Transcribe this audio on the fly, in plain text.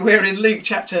We're in Luke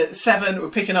chapter 7, we're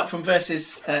picking up from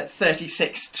verses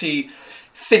 36 to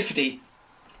 50.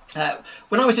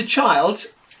 When I was a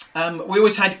child, we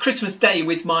always had Christmas Day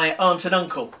with my aunt and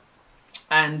uncle,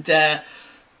 and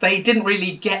they didn't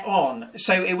really get on,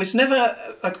 so it was never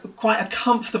quite a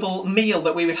comfortable meal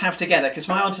that we would have together, because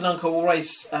my aunt and uncle were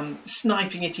always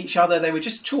sniping at each other. They were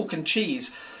just chalk and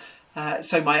cheese.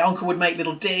 So my uncle would make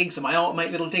little digs and my aunt would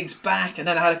make little digs back, and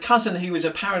then I had a cousin who was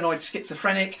a paranoid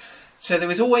schizophrenic. So there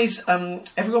was always,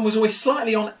 everyone was always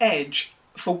slightly on edge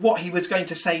for what he was going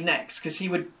to say next, because he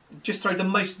would just throw the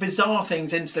most bizarre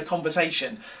things into the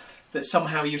conversation that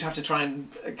somehow you'd have to try and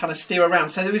kind of steer around.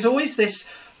 So there was always this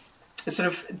sort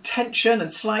of tension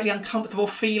and slightly uncomfortable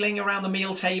feeling around the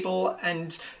meal table,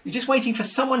 and you're just waiting for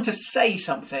someone to say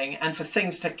something and for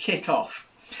things to kick off.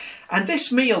 And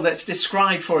this meal that's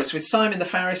described for us with Simon the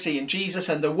Pharisee and Jesus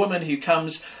and the woman who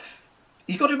comes,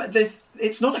 you've got to,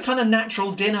 it's not a kind of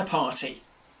natural dinner party.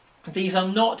 These are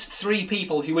not three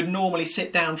people who would normally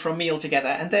sit down for a meal together,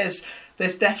 and there's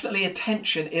definitely a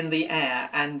tension in the air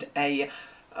and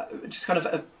everyone's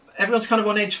kind of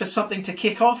on edge for something to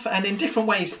kick off, and in different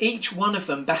ways each one of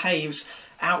them behaves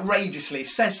outrageously,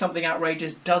 says something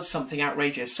outrageous, does something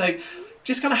outrageous. So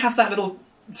just kind of have that little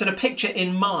sort of picture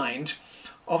in mind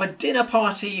of a dinner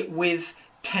party with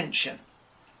tension.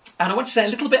 And I want to say a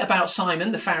little bit about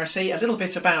Simon the Pharisee, a little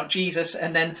bit about Jesus,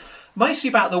 and then mostly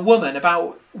about the woman,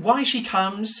 about why she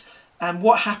comes and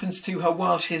what happens to her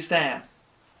while she's there.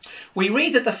 We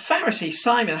read that the Pharisee,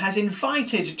 Simon, has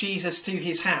invited Jesus to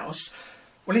his house.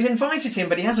 Well, he's invited him,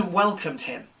 but he hasn't welcomed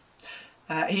him.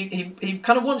 He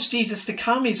kind of wants Jesus to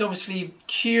come. He's obviously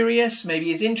curious, maybe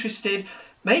he's interested.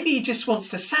 Maybe he just wants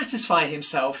to satisfy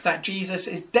himself that Jesus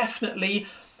is definitely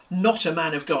not a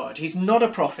man of God. He's not a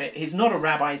prophet. He's not a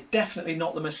rabbi. He's definitely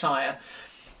not the Messiah.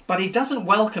 But he doesn't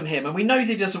welcome him. And we know that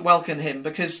he doesn't welcome him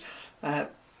because the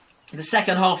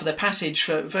second half of the passage,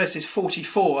 verses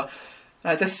 44,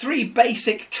 the three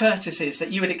basic courtesies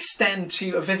that you would extend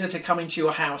to a visitor coming to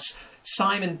your house,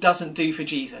 Simon doesn't do for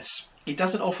Jesus. He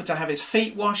doesn't offer to have his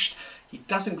feet washed. He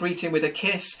doesn't greet him with a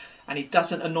kiss. And he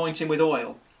doesn't anoint him with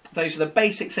oil. Those are the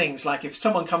basic things. Like if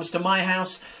someone comes to my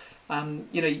house, I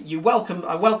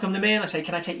welcome them in. I say,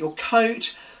 can I take your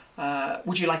coat?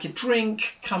 Would you like a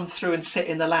drink? Come through and sit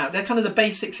in the lounge. They're kind of the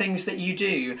basic things that you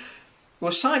do.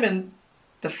 Well, Simon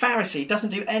the Pharisee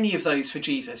doesn't do any of those for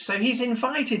Jesus. So he's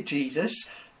invited Jesus,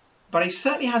 but he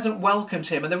certainly hasn't welcomed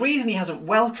him. And the reason he hasn't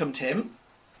welcomed him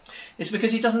is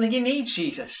because he doesn't think he needs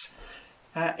Jesus.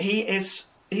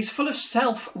 He's full of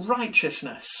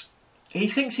self-righteousness. He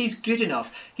thinks he's good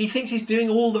enough. He thinks he's doing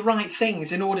all the right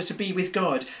things in order to be with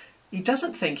God. He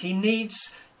doesn't think he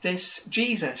needs this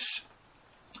Jesus.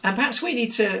 And perhaps we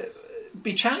need to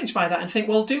be challenged by that and think,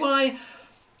 well,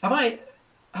 have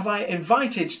I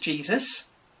invited Jesus,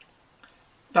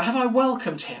 but have I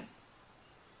welcomed him?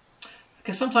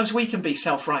 Because sometimes we can be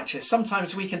self-righteous.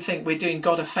 Sometimes we can think we're doing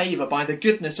God a favour by the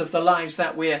goodness of the lives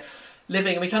that we're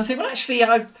living. And we kind of think, well, actually,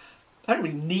 I don't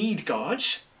really need God.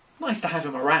 Nice to have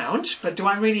him around, but do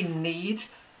I really need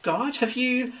God? Have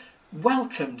you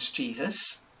welcomed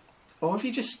Jesus, or have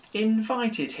you just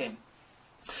invited him?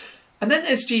 And then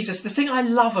there's Jesus. The thing I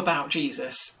love about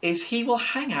Jesus is he will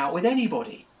hang out with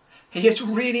anybody. He is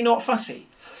really not fussy.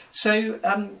 So,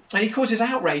 and he causes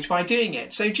outrage by doing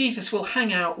it. So Jesus will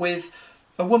hang out with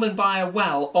a woman by a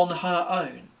well on her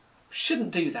own.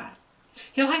 Shouldn't do that.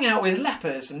 He'll hang out with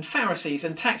lepers and Pharisees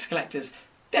and tax collectors.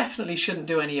 Definitely shouldn't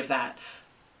do any of that.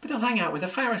 But he'll hang out with a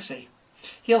Pharisee.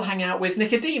 He'll hang out with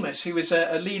Nicodemus, who was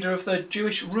a leader of the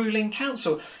Jewish ruling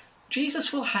council.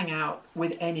 Jesus will hang out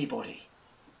with anybody.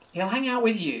 He'll hang out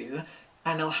with you,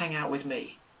 and he'll hang out with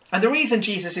me. And the reason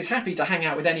Jesus is happy to hang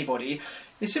out with anybody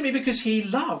is simply because he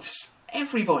loves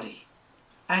everybody.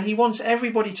 And he wants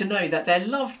everybody to know that they're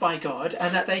loved by God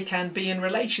and that they can be in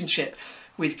relationship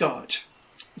with God.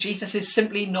 Jesus is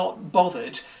simply not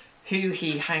bothered who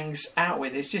he hangs out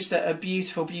with. It's just a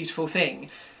beautiful, beautiful thing.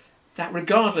 That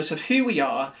regardless of who we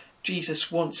are,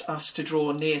 Jesus wants us to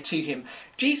draw near to him.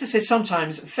 Jesus is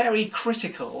sometimes very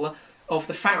critical of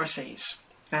the Pharisees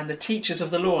and the teachers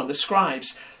of the law and the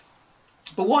scribes.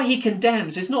 But what he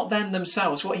condemns is not them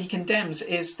themselves. What he condemns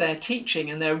is their teaching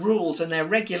and their rules and their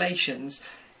regulations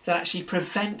that actually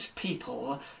prevent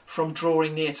people from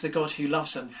drawing near to the God who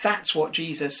loves them. That's what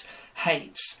Jesus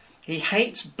hates. He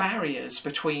hates barriers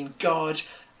between God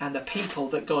and the people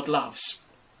that God loves.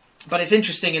 But it's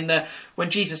interesting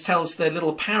when Jesus tells the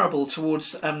little parable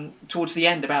towards the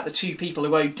end about the two people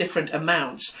who owe different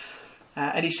amounts,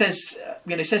 and he says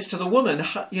to the woman,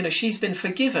 she's been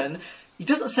forgiven. He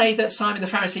doesn't say that Simon the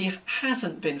Pharisee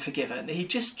hasn't been forgiven. He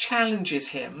just challenges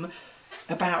him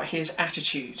about his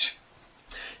attitude.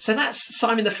 So that's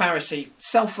Simon the Pharisee,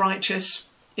 self-righteous,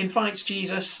 invites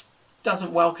Jesus,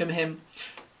 doesn't welcome him.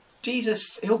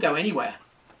 Jesus, he'll go anywhere,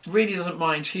 really doesn't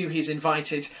mind who he's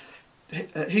invited,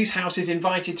 whose house he's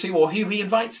invited to, or who he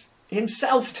invites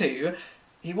himself to.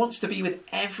 He wants to be with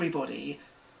everybody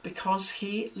because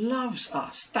he loves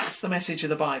us. That's the message of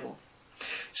the Bible.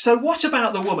 So what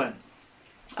about the woman?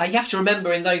 You have to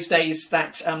remember in those days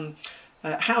that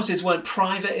houses weren't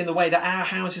private in the way that our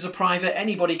houses are private.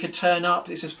 Anybody could turn up.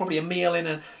 This is probably a meal in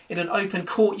an open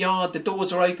courtyard. The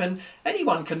doors are open.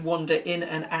 Anyone can wander in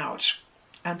and out.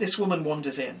 And this woman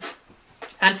wanders in.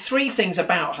 And three things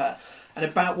about her and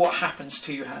about what happens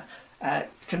to her.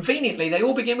 Conveniently, they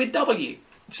all begin with W.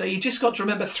 So you just got to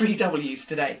remember 3 W's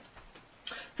today.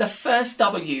 The first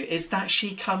W is that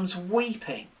she comes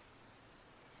weeping.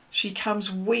 She comes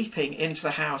weeping into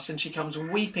the house, and she comes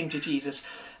weeping to Jesus.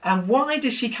 And why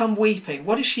does she come weeping?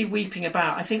 What is she weeping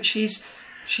about? I think she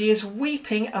is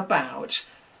weeping about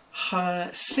her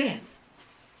sin.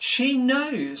 She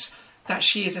knows that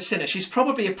she is a sinner. She's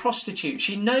probably a prostitute.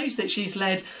 She knows that she's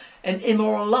led an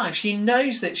immoral life. She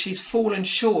knows that she's fallen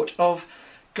short of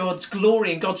God's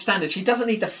glory and God's standard. She doesn't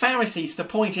need the Pharisees to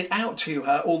point it out to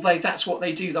her, although that's what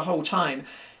they do the whole time.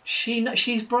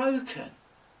 She's broken.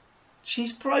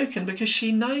 She's broken because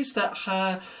she knows that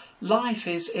her life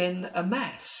is in a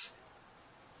mess.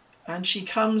 And she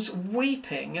comes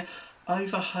weeping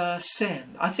over her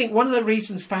sin. I think one of the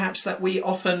reasons perhaps that we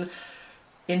often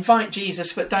invite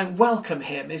Jesus but don't welcome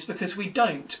him is because we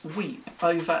don't weep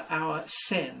over our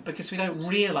sin, because we don't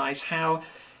realise how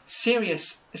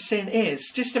serious sin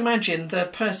is. Just imagine the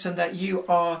person that you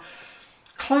are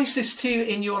closest to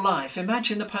in your life.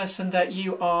 Imagine the person that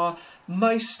you are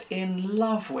most in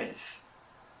love with.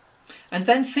 And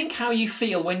then think how you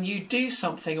feel when you do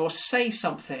something or say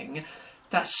something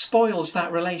that spoils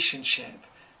that relationship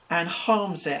and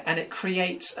harms it, and it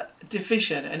creates a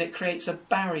division and it creates a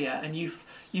barrier, and you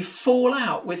fall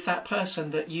out with that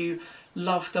person that you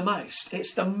love the most.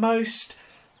 It's the most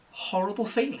horrible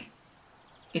feeling.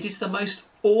 It is the most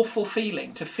awful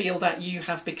feeling to feel that you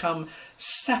have become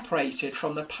separated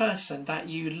from the person that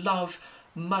you love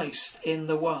most in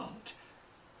the world.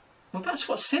 Well, that's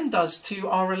what sin does to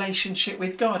our relationship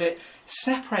with God. It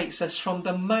separates us from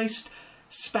the most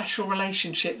special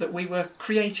relationship that we were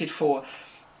created for.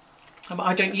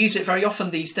 I don't use it very often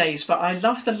these days, but I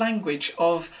love the language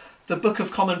of the Book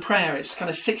of Common Prayer. It's kind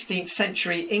of 16th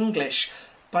century English,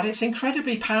 but it's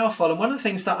incredibly powerful. And one of the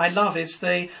things that I love is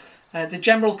the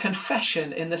general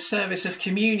confession in the service of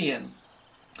communion,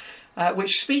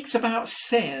 which speaks about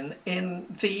sin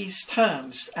in these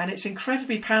terms, and it's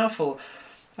incredibly powerful.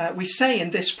 We say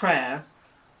in this prayer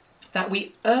that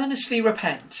we earnestly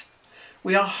repent.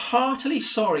 We are heartily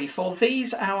sorry for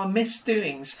these our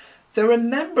misdoings. The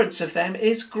remembrance of them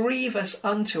is grievous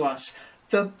unto us.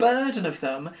 The burden of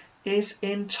them is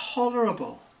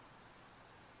intolerable.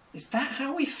 Is that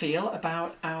how we feel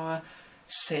about our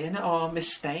sin, our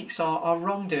mistakes, our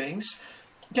wrongdoings?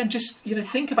 Again, just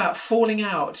think about falling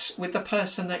out with the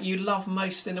person that you love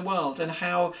most in the world and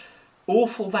how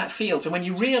awful that feels. And when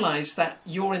you realise that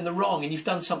you're in the wrong and you've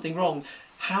done something wrong,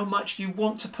 how much you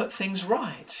want to put things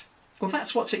right. Well,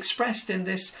 that's what's expressed in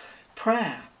this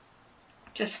prayer.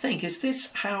 Just think, is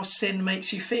this how sin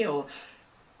makes you feel?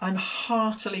 I'm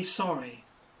heartily sorry.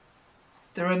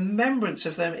 The remembrance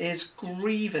of them is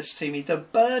grievous to me. The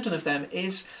burden of them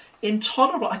is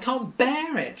intolerable. I can't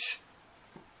bear it.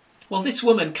 Well, this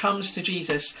woman comes to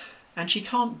Jesus and she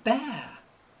can't bear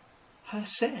her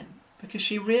sin because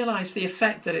she realised the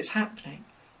effect that it's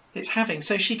having.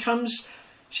 So she comes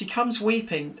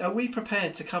weeping. Are we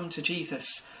prepared to come to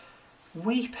Jesus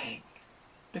weeping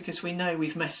because we know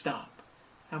we've messed up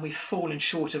and we've fallen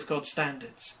short of God's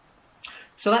standards?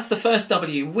 So that's the first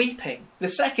W, weeping. The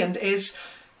second is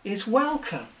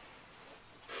welcome.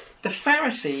 The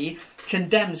Pharisee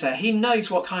condemns her. He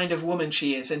knows what kind of woman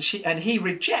she is, and he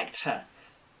rejects her.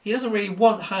 He doesn't really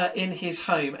want her in his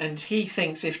home, and he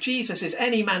thinks if Jesus is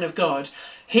any man of God,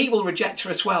 he will reject her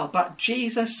as well. But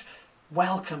Jesus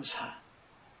welcomes her.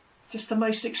 Just the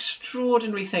most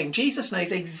extraordinary thing. Jesus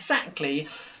knows exactly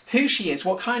who she is,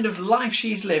 what kind of life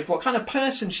she's lived, what kind of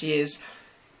person she is,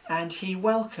 and he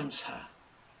welcomes her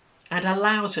and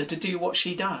allows her to do what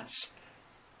she does.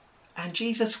 And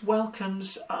Jesus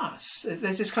welcomes us.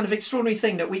 There's this kind of extraordinary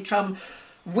thing that we come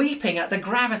weeping at the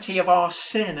gravity of our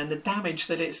sin and the damage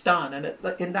that it's done. And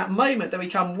in that moment that we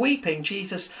come weeping,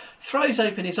 Jesus throws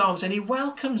open his arms and he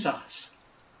welcomes us.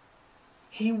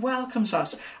 He welcomes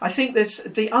us. I think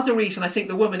the other reason I think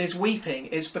the woman is weeping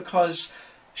is because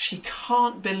she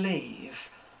can't believe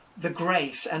the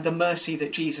grace and the mercy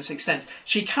that Jesus extends.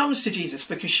 She comes to Jesus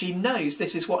because she knows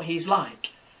this is what he's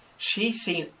like. She's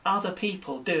seen other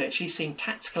people do it. She's seen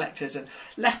tax collectors and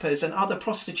lepers and other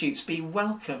prostitutes be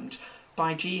welcomed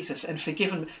by Jesus and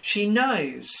forgiven. She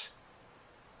knows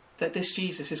that this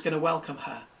Jesus is going to welcome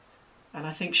her. And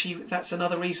I think that's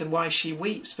another reason why she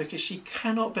weeps, because she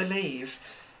cannot believe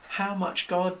how much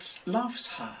God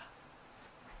loves her.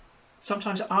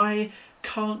 Sometimes I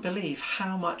can't believe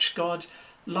how much God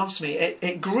loves me.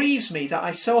 It grieves me that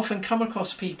I so often come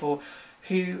across people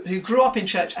who grew up in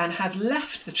church and have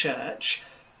left the church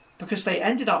because they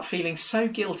ended up feeling so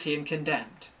guilty and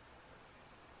condemned.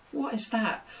 What is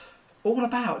that all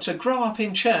about? To grow up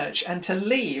in church and to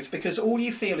leave because all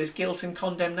you feel is guilt and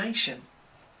condemnation.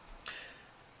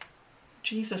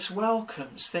 Jesus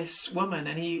welcomes this woman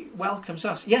and he welcomes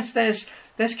us. Yes, there's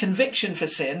conviction for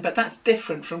sin, but that's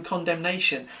different from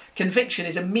condemnation. Conviction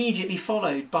is immediately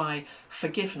followed by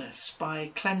forgiveness,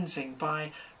 by cleansing,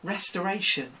 by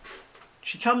restoration.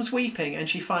 She comes weeping and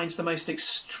she finds the most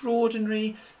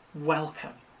extraordinary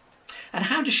welcome. And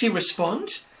how does she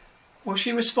respond? Well,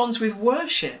 she responds with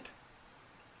worship.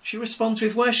 She responds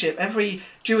with worship. Every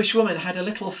Jewish woman had a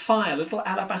little phial, a little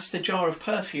alabaster jar of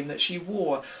perfume that she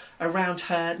wore around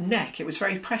her neck. It was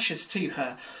very precious to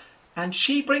her. And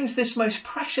she brings this most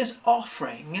precious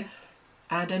offering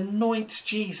and anoints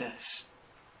Jesus.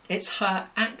 It's her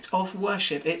act of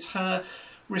worship. It's her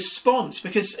response,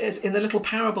 because in the little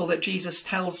parable that Jesus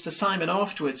tells to Simon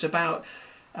afterwards about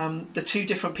the two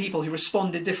different people who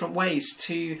respond in different ways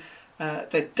to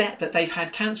the debt that they've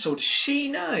had cancelled,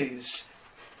 she knows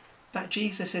that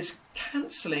Jesus is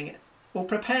cancelling or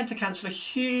prepared to cancel a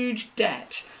huge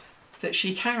debt that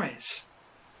she carries.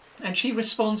 And she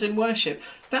responds in worship.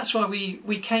 That's why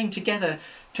we came together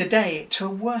today to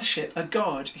worship a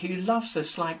God who loves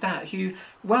us like that, who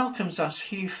welcomes us,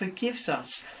 who forgives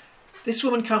us. This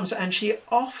woman comes and she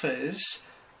offers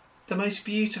the most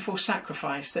beautiful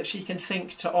sacrifice that she can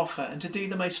think to offer and to do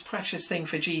the most precious thing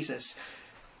for Jesus.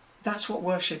 That's what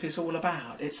worship is all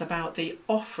about. It's about the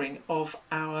offering of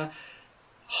our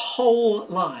whole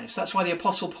lives. That's why the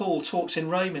Apostle Paul talks in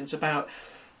Romans about,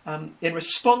 in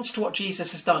response to what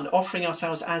Jesus has done, offering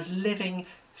ourselves as living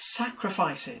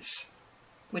sacrifices.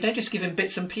 We don't just give him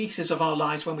bits and pieces of our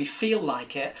lives when we feel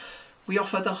like it. We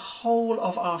offer the whole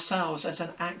of ourselves as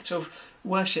an act of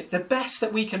worship. The best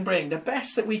that we can bring, the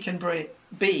best that we can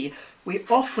be, we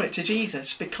offer it to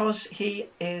Jesus because he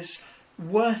is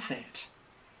worth it.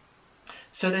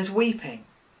 So there's weeping,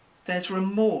 there's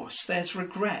remorse, there's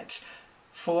regret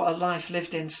for a life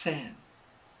lived in sin.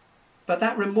 But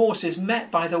that remorse is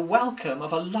met by the welcome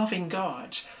of a loving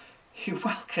God who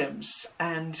welcomes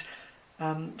and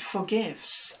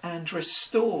forgives and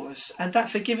restores. And that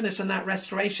forgiveness and that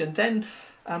restoration then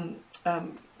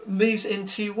moves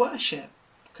into worship.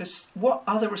 Because what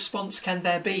other response can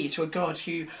there be to a God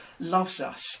who loves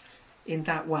us in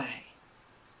that way?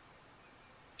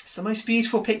 It's the most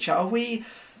beautiful picture. Are we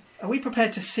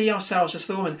prepared to see ourselves as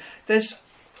the woman?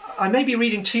 I may be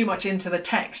reading too much into the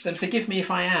text, and forgive me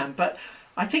if I am, but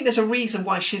I think there's a reason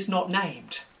why she's not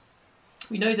named.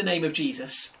 We know the name of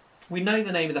Jesus. We know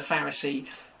the name of the Pharisee.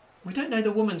 We don't know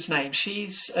the woman's name.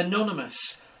 She's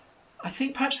anonymous. I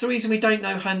think perhaps the reason we don't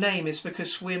know her name is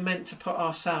because we're meant to put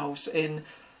ourselves in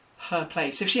her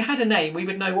place. If she had a name, we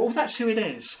would know, oh, that's who it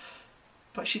is.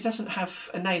 But she doesn't have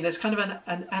a name. There's kind of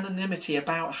an anonymity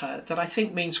about her that I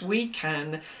think means we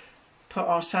can put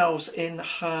ourselves in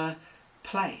her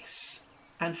place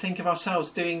and think of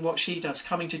ourselves doing what she does,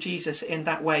 coming to Jesus in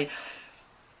that way.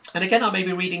 And again, I may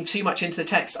be reading too much into the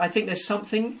text. I think there's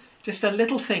something, just a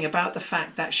little thing about the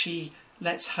fact that she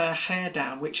lets her hair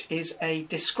down, which is a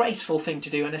disgraceful thing to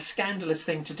do and a scandalous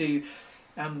thing to do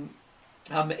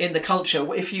in the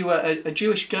culture. If you were a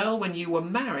Jewish girl, when you were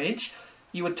married,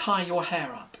 you would tie your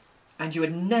hair up and you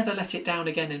would never let it down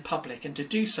again in public, and to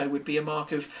do so would be a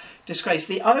mark of disgrace.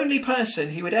 The only person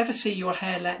who would ever see your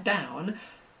hair let down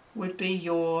would be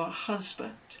your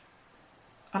husband.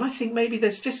 And I think maybe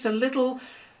there's just a little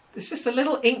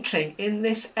inkling in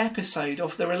this episode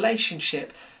of the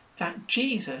relationship that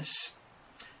Jesus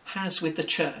has with the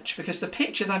church, because the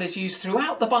picture that is used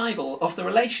throughout the Bible of the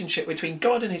relationship between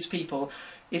God and his people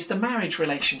is the marriage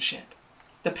relationship.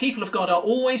 The people of God are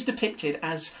always depicted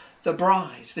as the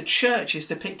bride. The church is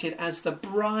depicted as the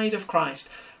bride of Christ.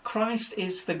 Christ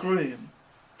is the groom.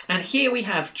 And here we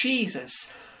have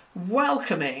Jesus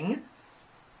welcoming,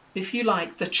 if you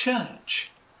like, the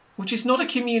church, which is not a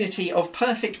community of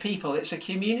perfect people. It's a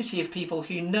community of people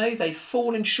who know they've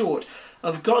fallen short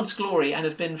of God's glory and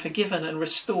have been forgiven and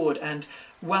restored and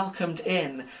welcomed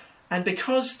in. And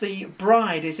because the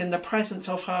bride is in the presence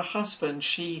of her husband,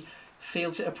 she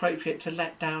feels it appropriate to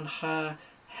let down her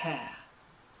hair.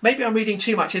 Maybe I'm reading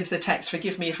too much into the text,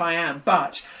 forgive me if I am,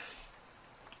 but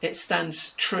it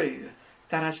stands true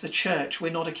that as the church,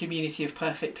 we're not a community of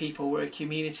perfect people, we're a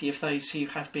community of those who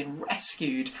have been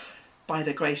rescued by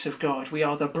the grace of God. We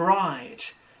are the bride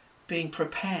being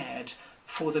prepared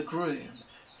for the groom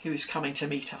who is coming to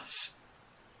meet us.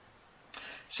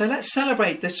 So let's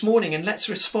celebrate this morning and let's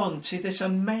respond to this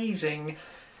amazing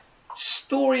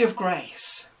story of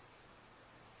grace.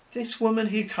 This woman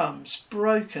who comes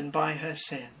broken by her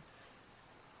sin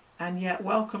and yet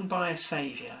welcomed by a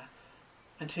Saviour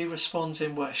and who responds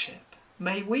in worship.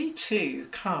 May we too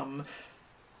come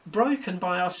broken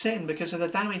by our sin because of the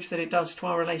damage that it does to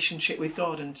our relationship with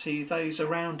God and to those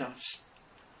around us.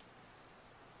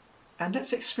 And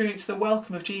let's experience the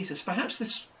welcome of Jesus.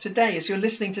 Perhaps today, as you're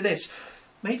listening to this,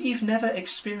 maybe you've never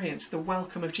experienced the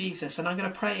welcome of Jesus. And I'm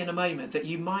going to pray in a moment that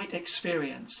you might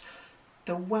experience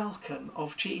the welcome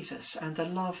of Jesus and the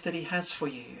love that he has for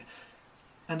you.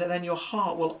 And that then your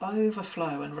heart will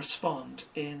overflow and respond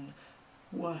in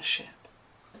worship.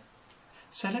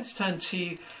 So let's turn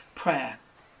to prayer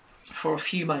for a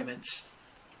few moments.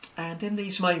 And in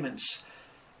these moments,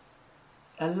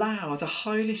 allow the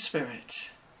Holy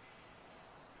Spirit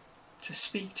to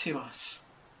speak to us.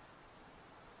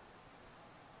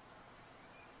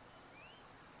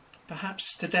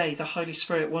 Perhaps today the Holy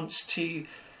Spirit wants to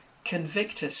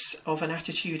convict us of an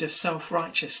attitude of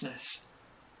self-righteousness.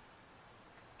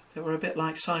 That we're a bit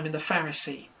like Simon the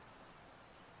Pharisee.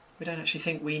 We don't actually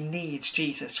think we need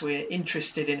Jesus. We're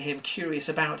interested in him, curious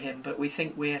about him, but we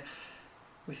think we're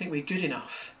good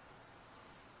enough.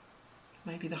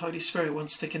 Maybe the Holy Spirit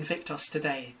wants to convict us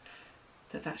today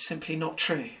that that's simply not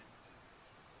true.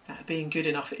 That being good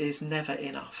enough is never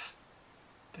enough,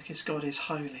 because God is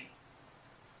holy.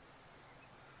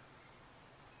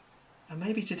 And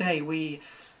maybe today we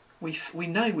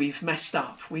know we've messed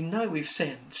up, we know we've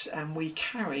sinned, and we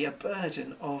carry a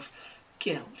burden of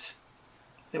guilt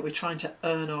that we're trying to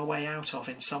earn our way out of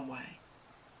in some way.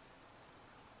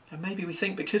 And maybe we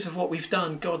think because of what we've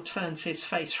done, God turns his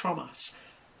face from us.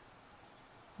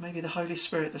 Maybe the Holy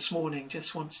Spirit this morning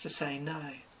just wants to say,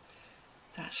 no,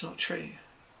 that's not true.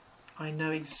 I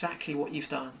know exactly what you've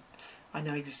done. I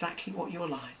know exactly what you're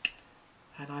like.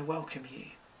 And I welcome you.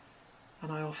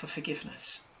 And I offer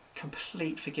forgiveness,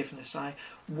 complete forgiveness. I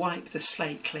wipe the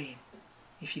slate clean.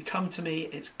 If you come to me,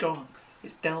 it's gone.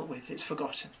 It's dealt with. It's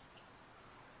forgotten.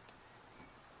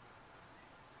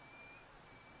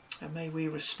 And may we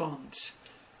respond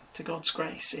to God's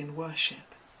grace in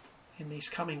worship in these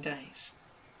coming days.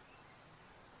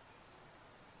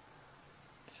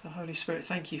 So Holy Spirit,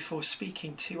 thank you for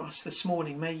speaking to us this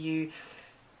morning. May you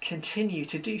continue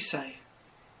to do so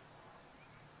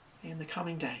in the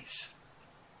coming days.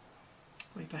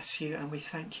 We bless you and we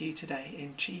thank you today.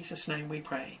 In Jesus' name we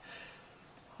pray.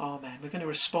 Amen. We're going to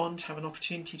respond, have an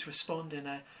opportunity to respond in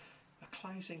a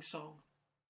closing song.